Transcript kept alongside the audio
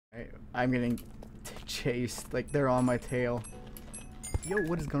I'm getting chased. Like, they're on my tail. Yo,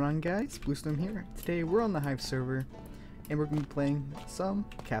 what is going on, guys? Bluestorm here. Today we're on the Hive server, and we're going to be playing some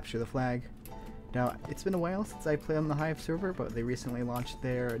Capture the Flag. Now, it's been a while since I played on the Hive server, but they recently launched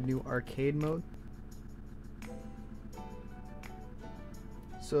their new arcade mode.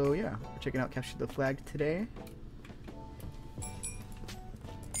 So yeah, we're checking out Capture the Flag today.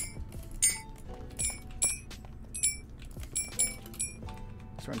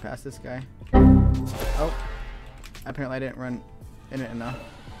 Let's run past this guy. Oh, apparently I didn't run in it enough.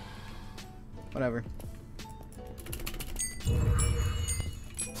 Whatever.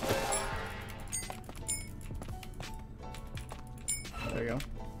 There we go.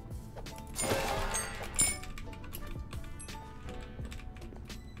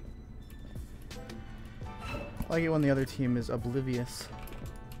 I like it when the other team is oblivious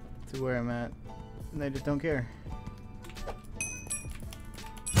to where I'm at, and they just don't care.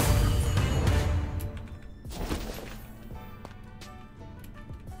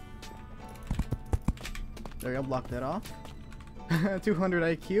 There we go, block that off.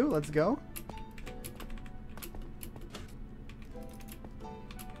 200 IQ, let's go.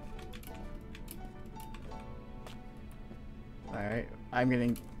 Alright, I'm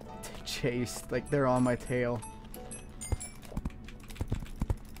getting chased, like they're on my tail.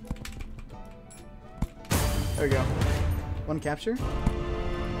 There we go. One capture.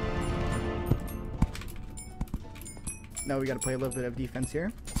 Now we gotta play a little bit of defense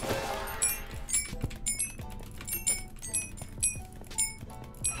here.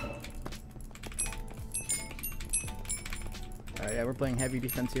 Alright, yeah, we're playing heavy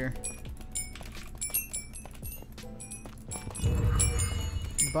defense here.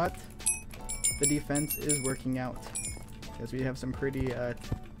 But the defense is working out because we have some pretty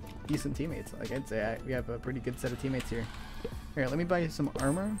decent teammates. Like I'd say, we have a pretty good set of teammates here. Here, let me buy you some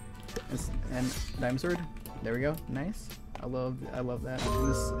armor and diamond sword. There we go. Nice. I love that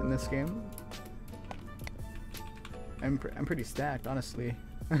in this game. I'm pretty stacked, honestly.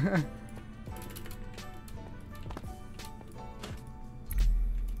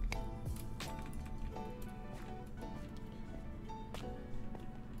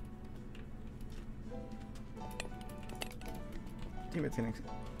 Teammate's gonna,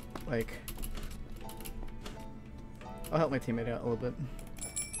 like, I'll help my teammate out a little bit.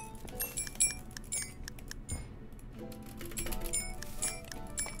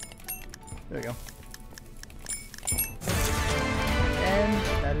 There we go. And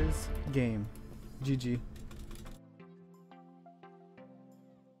that is game. GG.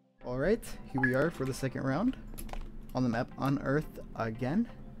 Alright, here we are for the second round on the map Unearthed again.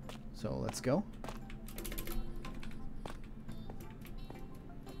 So let's go.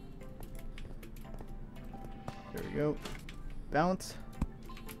 There we go. Bounce.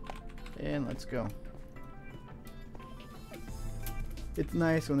 And let's go. It's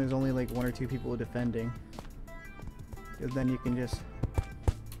nice when there's only like one or two people defending, because then you can just,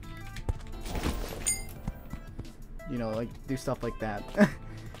 you know, like do stuff like that.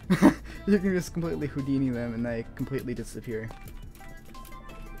 You can just completely Houdini them and they completely disappear.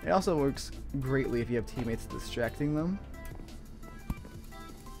 It also works greatly if you have teammates distracting them.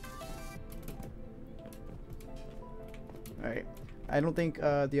 Alright, I don't think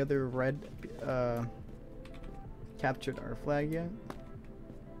the other red captured our flag yet.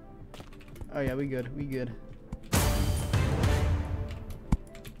 Oh yeah, we good, we good.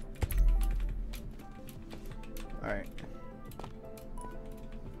 Alright.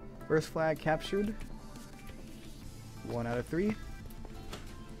 First flag captured. 1 out of 3.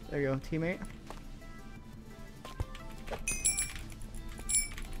 There you go, teammate.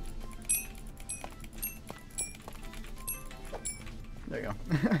 There you go.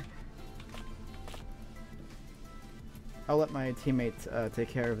 I'll let my teammate take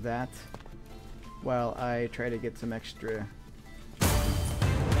care of that while I try to get some extra.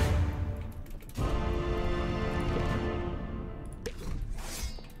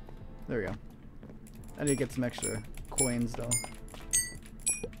 There we go. I need to get some extra coins though.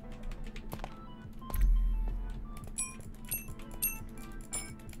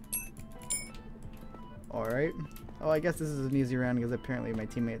 Alright. Oh, I guess this is an easy round because apparently my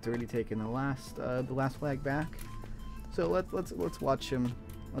teammate's already taken the last flag back. So let's watch him.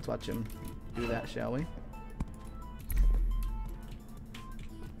 Let's watch him do that, shall we?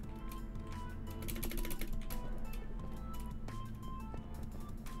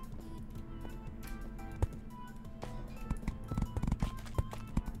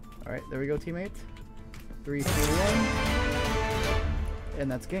 All right, there we go, teammate. 3, 2, 1,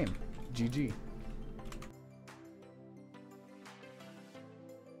 and that's game. GG.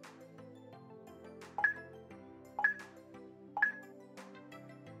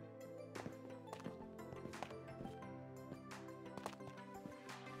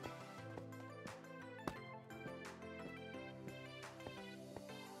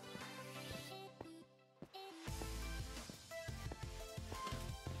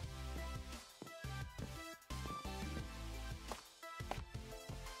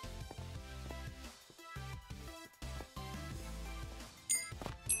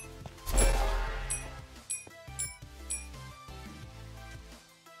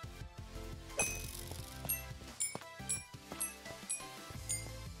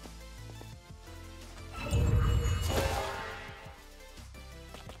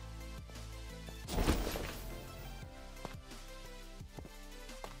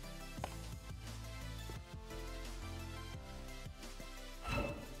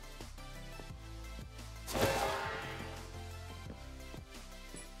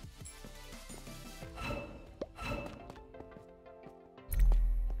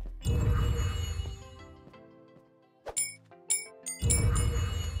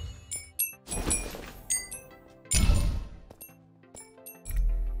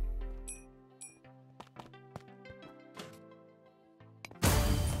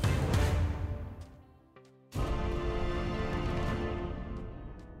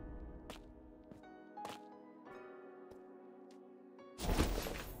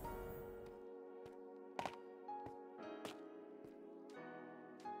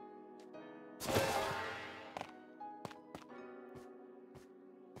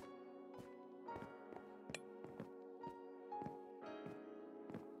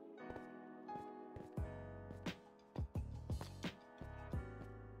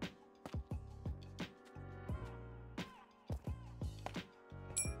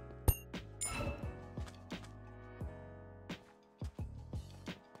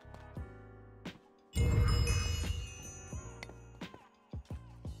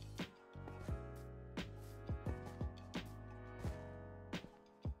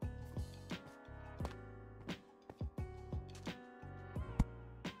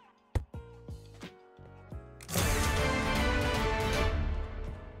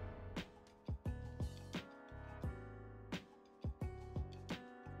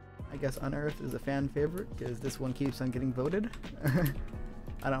 guess Unearth is a fan favorite because this one keeps on getting voted.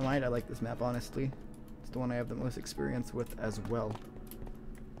 I don't mind, I like this map honestly. It's the one I have the most experience with as well.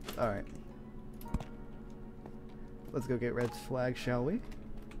 Alright. Let's go get red flag, shall we?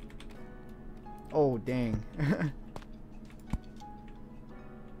 Oh, dang.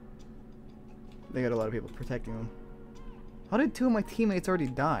 They got a lot of people protecting them. How did 2 of my teammates already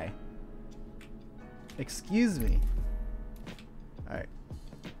die? Excuse me. Alright.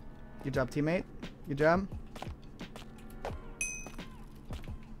 Good job, teammate. Good job.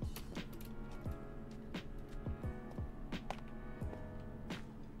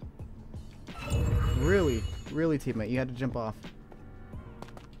 Really? Really, teammate? You had to jump off.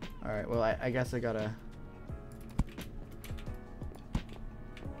 Alright, well, I guess I gotta...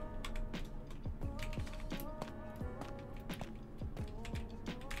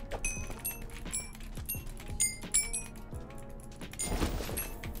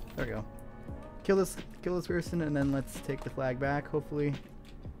 There we go. Kill this person, and then let's take the flag back, hopefully.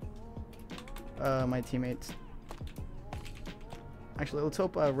 My teammates... Actually, let's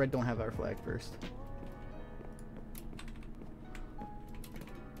hope red don't have our flag first.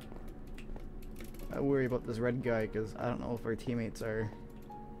 I worry about this red guy because I don't know if our teammates are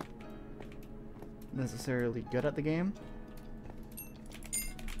necessarily good at the game.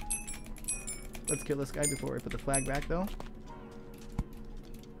 Let's kill this guy before we put the flag back though.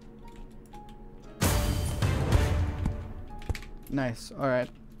 Nice. Alright.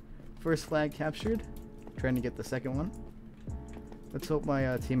 First flag captured. Trying to get the second one. Let's hope my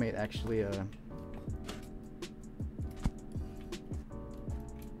teammate actually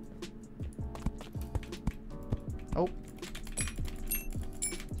Oh.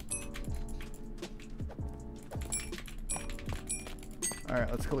 Alright,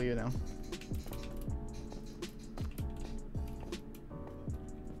 let's kill you now.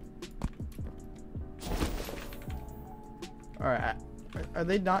 Alright, are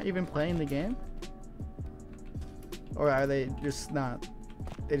they not even playing the game? Or are they just not?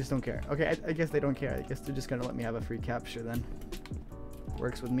 They just don't care. Okay, I guess they don't care. I guess they're just gonna let me have a free capture then.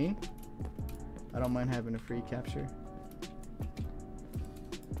 Works with me. I don't mind having a free capture.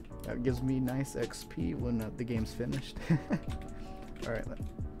 That gives me nice XP when the game's finished. Alright.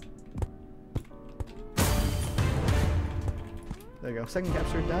 There you go. Second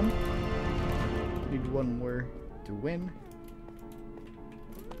capture done. Need one more to win.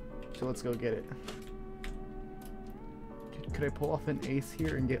 So let's go get it. Could I pull off an ace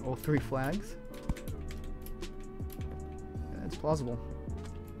here and get all 3 flags? Yeah, it's plausible.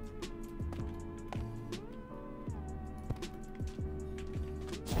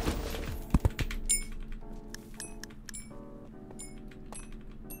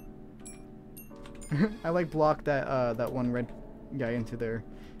 I like blocked that that one red guy into their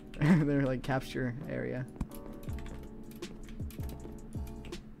their like capture area.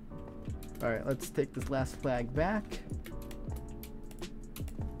 Alright, let's take this last flag back.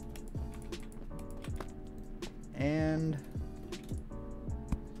 And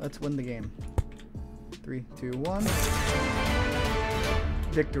let's win the game. 3, 2, 1.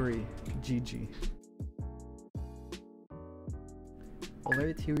 Victory. GG.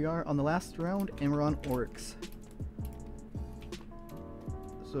 Alright, here we are on the last round, and we're on Oryx.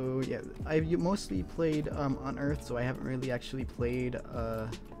 So yeah, I've mostly played on Earth, so I haven't really actually played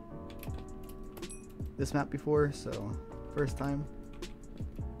this map before, so first time.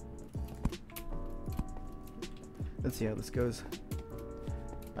 Let's see how this goes.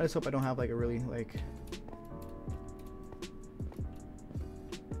 I just hope I don't have like a really like...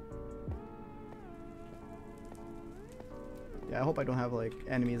 Yeah, I hope I don't have like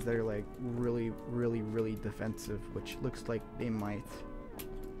enemies that are like really defensive, which looks like they might.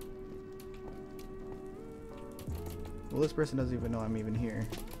 Well, this person doesn't even know I'm even here.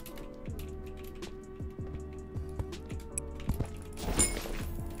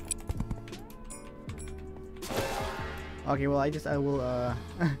 Okay, well I will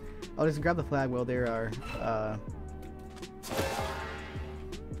I'll just grab the flag while they are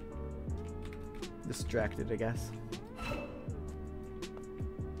distracted, I guess.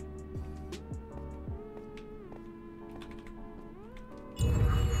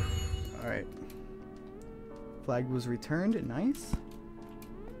 Alright. Flag was returned, nice.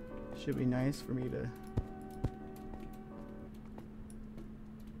 Should be nice for me to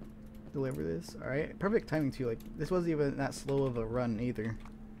deliver this. Alright, perfect timing too. Like, this wasn't even that slow of a run either.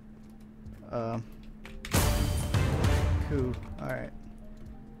 Cool. Alright.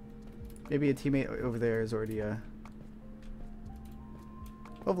 Maybe a teammate over there is already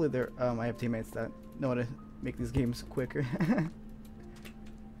hopefully they're I have teammates that know how to make these games quicker.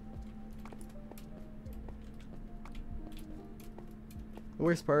 The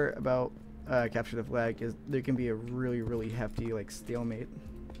worst part about capture the flag is there can be a really hefty like stalemate,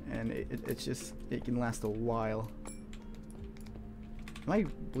 and it's just, it can last a while. Am I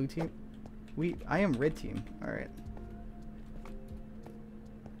blue team? I am red team. All right.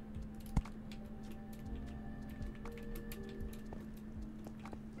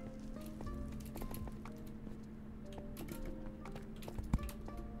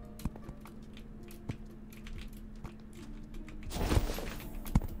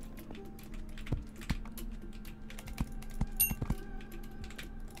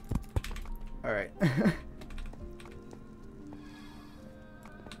 All right.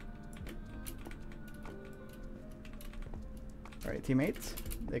 Alright, teammates.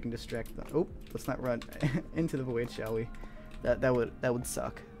 They can distract them. Oh, let's not run into the void, shall we? That would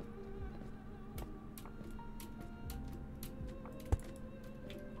suck.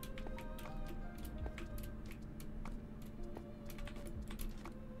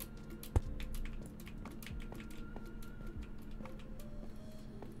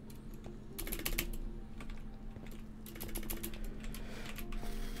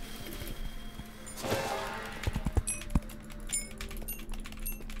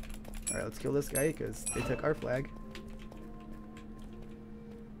 Alright, let's kill this guy because they took our flag.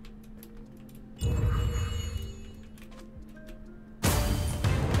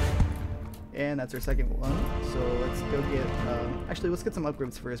 And that's our second one. So let's go get, actually let's get some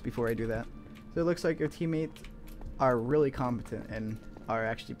upgrades first before I do that. So it looks like your teammates are really competent and are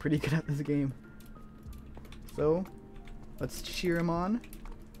actually pretty good at this game. So let's cheer them on.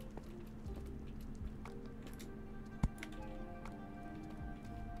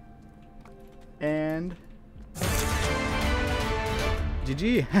 And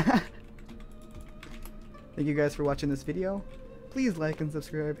GG. Thank you guys for watching this video. Please like and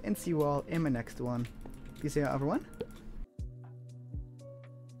subscribe, and see you all in my next one. Peace out, everyone.